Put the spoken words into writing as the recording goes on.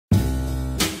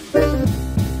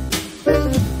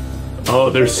Oh,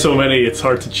 there's so many, it's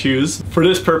hard to choose. For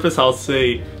this purpose, I'll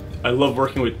say I love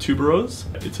working with tuberose.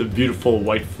 It's a beautiful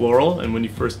white floral, and when you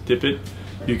first dip it,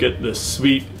 you get the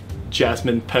sweet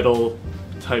jasmine petal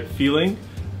type feeling,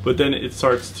 but then it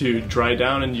starts to dry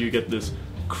down and you get this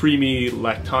creamy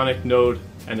lactonic note,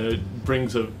 and it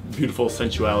brings a beautiful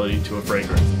sensuality to a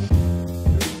fragrance.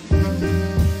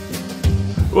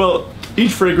 Well,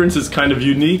 each fragrance is kind of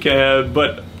unique,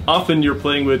 but often you're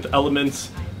playing with elements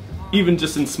even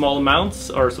just in small amounts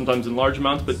or sometimes in large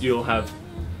amounts, but you'll have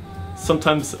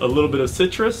sometimes a little bit of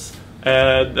citrus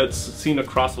that's seen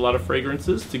across a lot of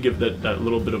fragrances to give that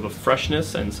little bit of a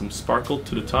freshness and some sparkle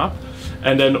to the top.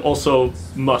 And then also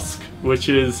musk, which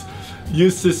is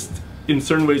used in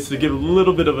certain ways to give a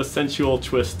little bit of a sensual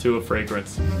twist to a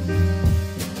fragrance.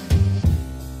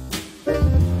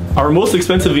 Our most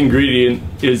expensive ingredient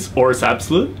is Orris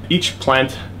Absolute. Each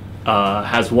plant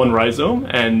has one rhizome,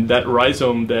 and that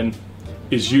rhizome then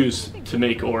is used to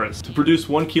make Orris. To produce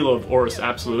 1 kilo of Orris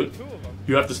Absolute,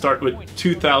 you have to start with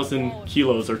 2,000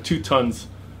 kilos or 2 tons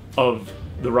of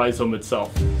the rhizome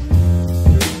itself.